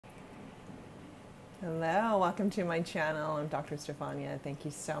Hello, welcome to my channel. I'm Dr. Stefania. Thank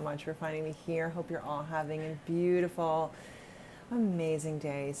you so much for finding me here. Hope you're all having a beautiful, amazing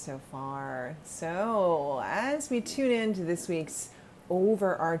day so far. So, as we tune into this week's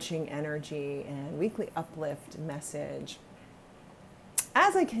overarching energy and weekly uplift message,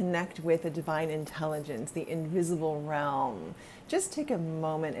 as I connect with the divine intelligence, the invisible realm, just take a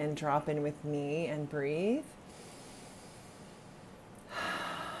moment and drop in with me and breathe.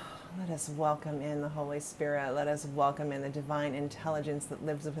 Let us welcome in the Holy Spirit. Let us welcome in the divine intelligence that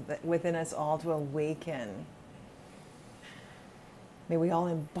lives within us all to awaken. May we all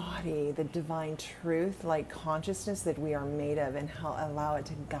embody the divine truth, like consciousness that we are made of, and allow it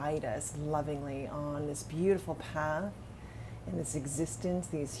to guide us lovingly on this beautiful path, in this existence,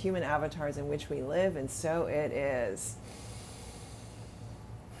 these human avatars in which we live, and so it is.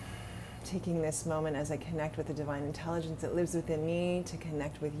 Taking this moment as I connect with the divine intelligence that lives within me to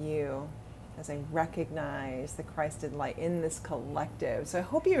connect with you, as I recognize the Christed light in this collective. So I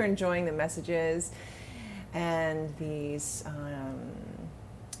hope you're enjoying the messages and these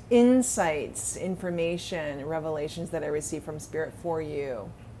insights, information, revelations that I receive from Spirit for you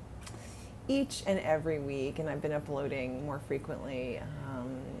each and every week. And I've been uploading more frequently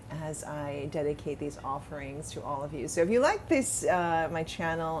as I dedicate these offerings to all of you. So if you like this, my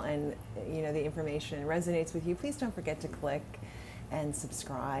channel, and the information resonates with you, please don't forget to click and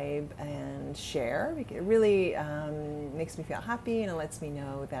subscribe and share. It really makes me feel happy, and it lets me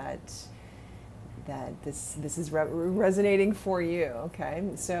know that this is resonating for you. Okay,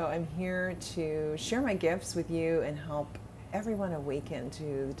 so I'm here to share my gifts with you and help everyone awaken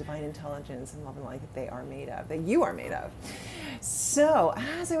to the divine intelligence and love and light that they are made of, that you are made of. So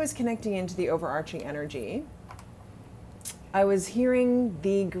as I was connecting into the overarching energy, I was hearing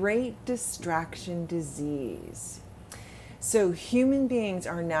the great distraction disease. So human beings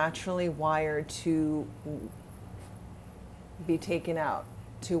are naturally wired to be taken out,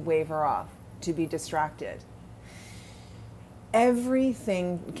 to waver off, to be distracted.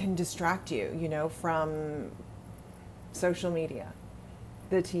 Everything can distract you, from social media,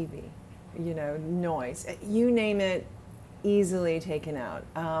 the TV, noise, you name it, easily taken out.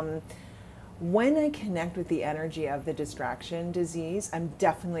 When I connect with the energy of the distraction disease, I'm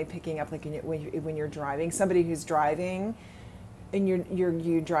definitely picking up, like when you're driving, somebody who's driving and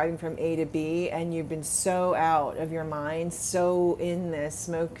you're driving from A to B, and you've been so out of your mind, so in this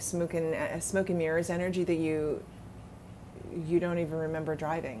smoke and mirrors energy that you don't even remember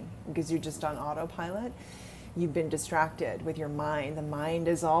driving because you're just on autopilot. You've been distracted with your mind. The mind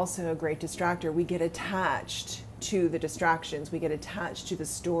is also a great distractor. We get attached to the distractions. We get attached to the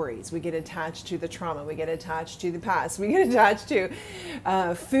stories. We get attached to the trauma. We get attached to the past. We get attached to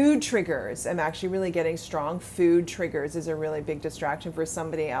food triggers. I'm actually really getting strong. Food triggers is a really big distraction for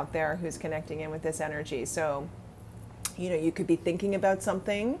somebody out there who's connecting in with this energy. So, you could be thinking about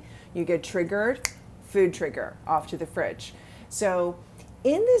something, you get triggered, food trigger, off to the fridge. So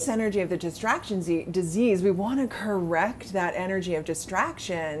in this energy of the distraction disease, we want to correct that energy of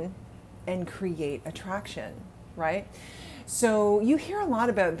distraction and create attraction, right? So you hear a lot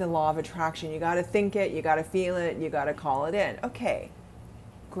about the law of attraction. You got to think it, you got to feel it, you got to call it in. Okay,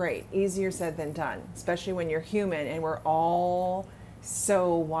 great. Easier said than done, especially when you're human and we're all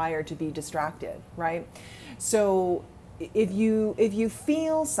so wired to be distracted, right? So if you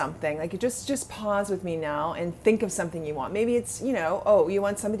feel something, like just pause with me now and think of something you want. Maybe it's, you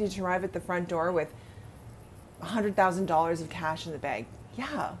want somebody to arrive at the front door with $100,000 of cash in the bag.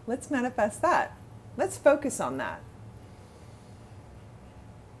 Yeah, let's manifest that. Let's focus on that.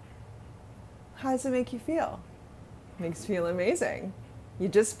 How does it make you feel? Makes you feel amazing. You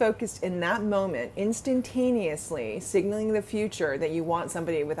just focused in that moment, instantaneously signaling the future that you want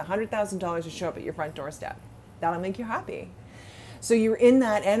somebody with $100,000 to show up at your front doorstep. That'll make you happy. So you're in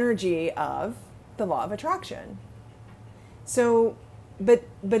that energy of the law of attraction. So, but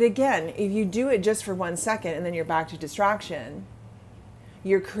again, if you do it just for 1 second and then you're back to distraction,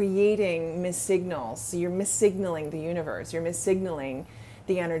 you're creating missignals. So you're missignaling the universe. You're missignaling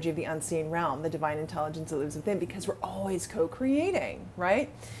the energy of the unseen realm, the divine intelligence that lives within, because we're always co-creating,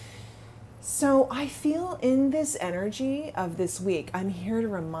 right? So I feel in this energy of this week, I'm here to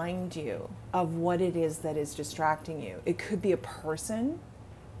remind you of what it is that is distracting you. It could be a person,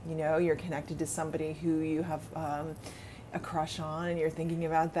 you're connected to somebody who you have a crush on and you're thinking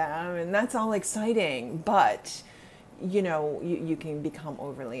about them, and that's all exciting, but you can become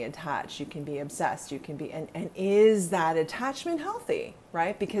overly attached, you can be obsessed, you can be, and is that attachment healthy,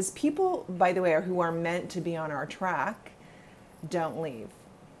 right? Because people, by the way, who are meant to be on our track don't leave.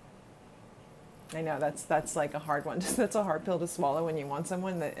 I know that's like a hard one. That's a hard pill to swallow when you want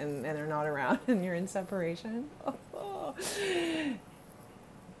someone and they're not around and you're in separation.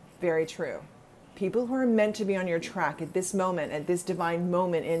 Very true. People who are meant to be on your track at this moment, at this divine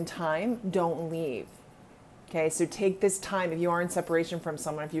moment in time, don't leave. Okay, so take this time, if you are in separation from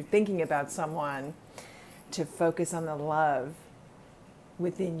someone, if you're thinking about someone, to focus on the love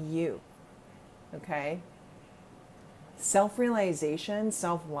within you. Okay? Self-realization,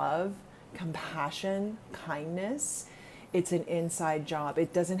 self-love, compassion, kindness, it's an inside job.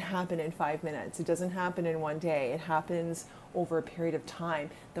 It doesn't happen in 5 minutes. It doesn't happen in one day. It happens over a period of time.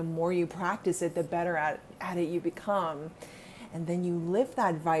 The more you practice it, the better at it you become. And then you lift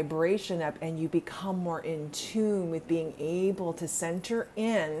that vibration up and you become more in tune with being able to center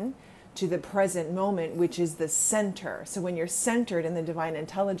in to the present moment, which is the center. So when you're centered in the divine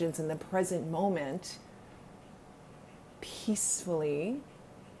intelligence in the present moment, peacefully,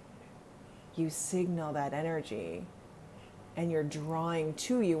 you signal that energy and you're drawing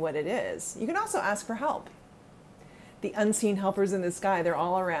to you what it is. You can also ask for help. The unseen helpers in the sky, they're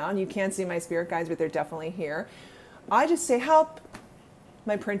all around. You can't see my spirit guides, but they're definitely here. I just say, help.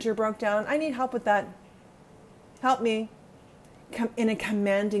 My printer broke down. I need help with that. Help me. In a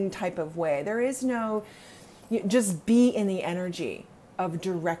commanding type of way. There is no, just be in the energy of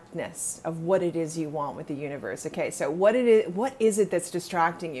directness of what it is you want with the universe. Okay, so what is it that's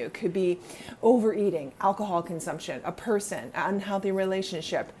distracting you? It could be overeating, alcohol consumption, a person, an unhealthy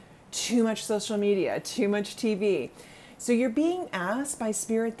relationship, too much social media, too much TV. So you're being asked by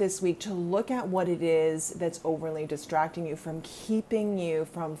Spirit this week to look at what it is that's overly distracting you from keeping you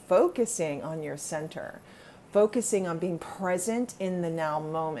from focusing on your center, focusing on being present in the now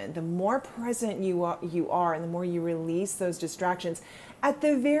moment. The more present you are and the more you release those distractions, at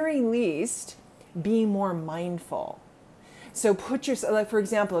the very least, be more mindful. So put yourself, like for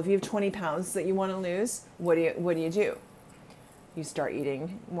example, if you have 20 pounds that you want to lose, what do you do? You start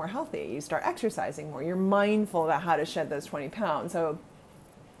eating more healthy. You start exercising more. You're mindful about how to shed those 20 pounds. So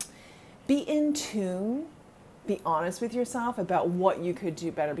be in tune, be honest with yourself about what you could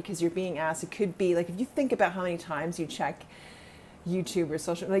do better, because you're being asked. It could be like, if you think about how many times you check YouTube or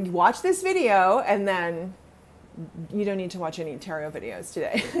social, like you watch this video and then you don't need to watch any tarot videos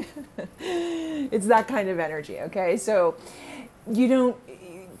today. It's that kind of energy. Okay. So you don't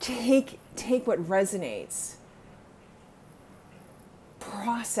take what resonates,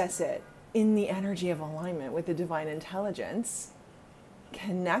 process it in the energy of alignment with the divine intelligence,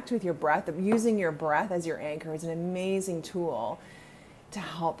 connect with your breath. Using your breath as your anchor is an amazing tool to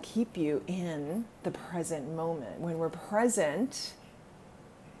help keep you in the present moment. When we're present,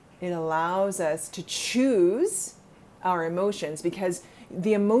 it allows us to choose our emotions, because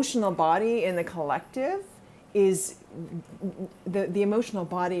the emotional body in the collective is the emotional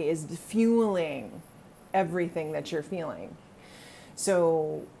body is fueling everything that you're feeling.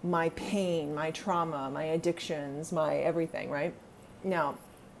 So my pain, my trauma, my addictions, my everything, right? Now,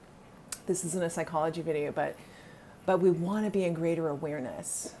 this isn't a psychology video, but we want to be in greater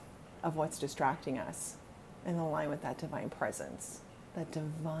awareness of what's distracting us and align with that divine presence, that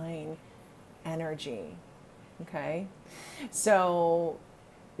divine energy, okay? So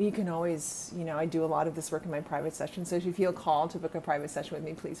you can always, I do a lot of this work in my private session. So if you feel called to book a private session with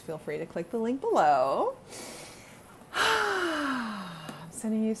me, please feel free to click the link below.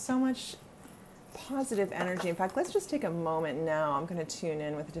 Sending you so much positive energy. In fact, let's just take a moment now. I'm going to tune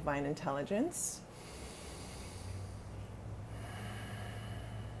in with divine intelligence.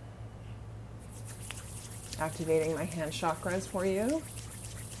 Activating my hand chakras for you.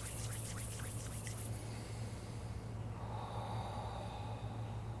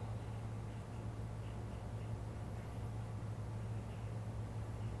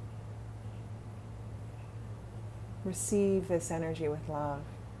 Receive this energy with love.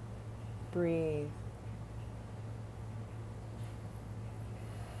 Breathe.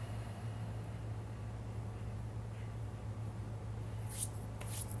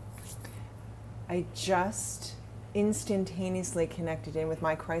 I just instantaneously connected in with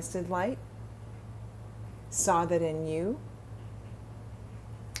my Christed light, saw that in you,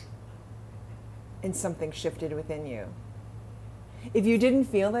 and something shifted within you. If you didn't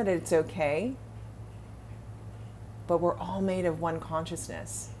feel that, it's okay. But we're all made of one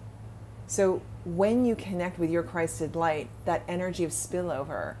consciousness. So when you connect with your Christed light, that energy of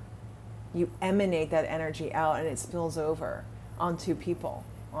spillover, you emanate that energy out and it spills over onto people,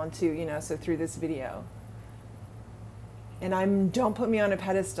 so through this video. And don't put me on a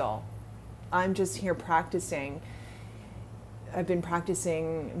pedestal. I'm just here practicing. I've been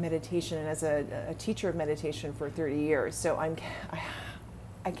practicing meditation and as a teacher of meditation for 30 years. So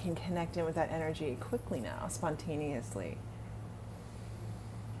I can connect in with that energy quickly now, spontaneously.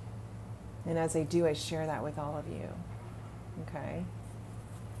 And as I do, I share that with all of you. Okay?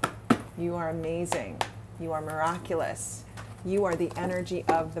 You are amazing. You are miraculous. You are the energy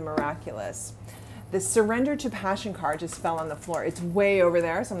of the miraculous. The surrender to passion card just fell on the floor. It's way over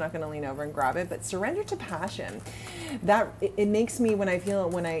there, so I'm not going to lean over and grab it. But surrender to passion, that it makes me, when I feel,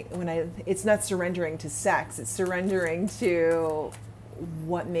 when I, it's not surrendering to sex. It's surrendering to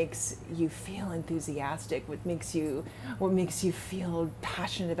what makes you feel enthusiastic, what makes you feel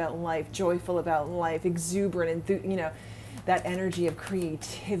passionate about life, joyful about life, exuberant, you know, that energy of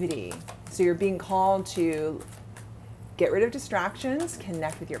creativity. So you're being called to get rid of distractions,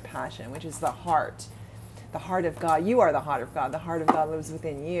 connect with your passion, which is the heart of God. You are the heart of God. The heart of God lives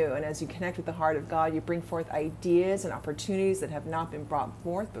within you. And as you connect with the heart of God, you bring forth ideas and opportunities that have not been brought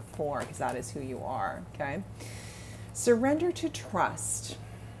forth before, because that is who you are. Okay. Surrender to trust.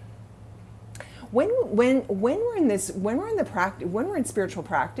 When we're in spiritual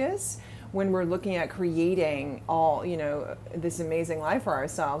practice, when we're looking at creating all, you know, this amazing life for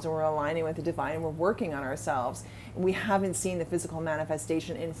ourselves, and we're aligning with the divine, and we're working on ourselves, and we haven't seen the physical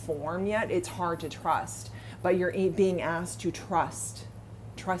manifestation in form yet, it's hard to trust. But you're being asked to trust.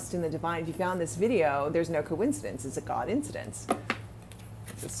 Trust in the divine. If you found this video, there's no coincidence. It's a God incidence.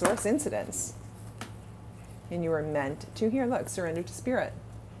 It's a source incidence. And you are meant to, here, look, surrender to spirit.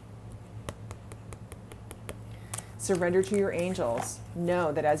 Surrender to your angels.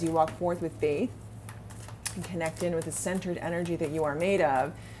 Know that as you walk forth with faith and connect in with the centered energy that you are made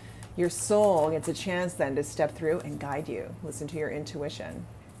of, your soul gets a chance then to step through and guide you. Listen to your intuition.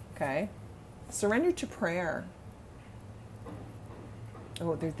 Okay? Surrender to prayer.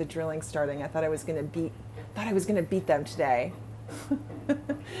 Oh, there's the drilling starting. I thought I was going to beat them today.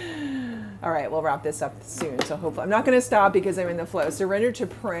 All right, we'll wrap this up soon. So hopefully, I'm not going to stop because I'm in the flow. Surrender to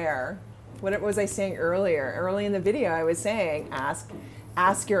prayer. What was I saying earlier? Early in the video, I was saying,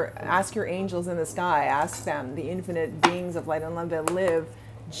 ask your angels in the sky. Ask them, the infinite beings of light and love that live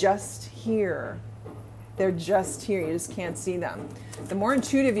just here. They're just here. You just can't see them. The more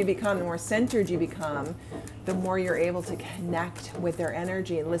intuitive you become, the more centered you become, the more you're able to connect with their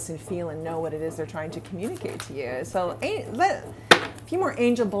energy and listen, feel, and know what it is they're trying to communicate to you. So a few more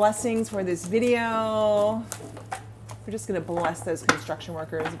angel blessings for this video. We're just going to bless those construction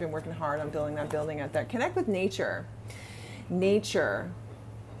workers who've been working hard on building that building out there. Connect with nature. Nature.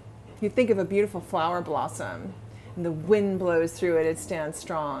 You think of a beautiful flower blossom, and the wind blows through it, it stands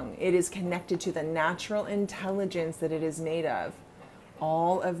strong. It is connected to the natural intelligence that it is made of.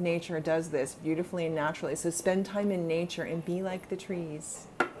 All of nature does this beautifully and naturally. So spend time in nature and be like the trees.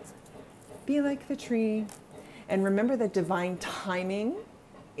 Be like the tree. And remember that divine timing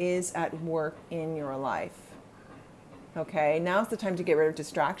is at work in your life. Okay, now's the time to get rid of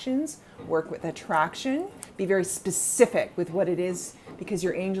distractions, work with attraction, be very specific with what it is, because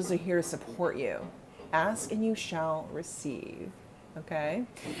your angels are here to support you. Ask and you shall receive. Okay,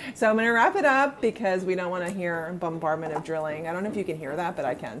 so I'm going to wrap it up because we don't want to hear bombardment of drilling. I don't know if you can hear that, but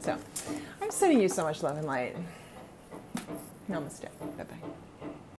I can. So I'm sending you so much love and light. Namaste. Bye-bye.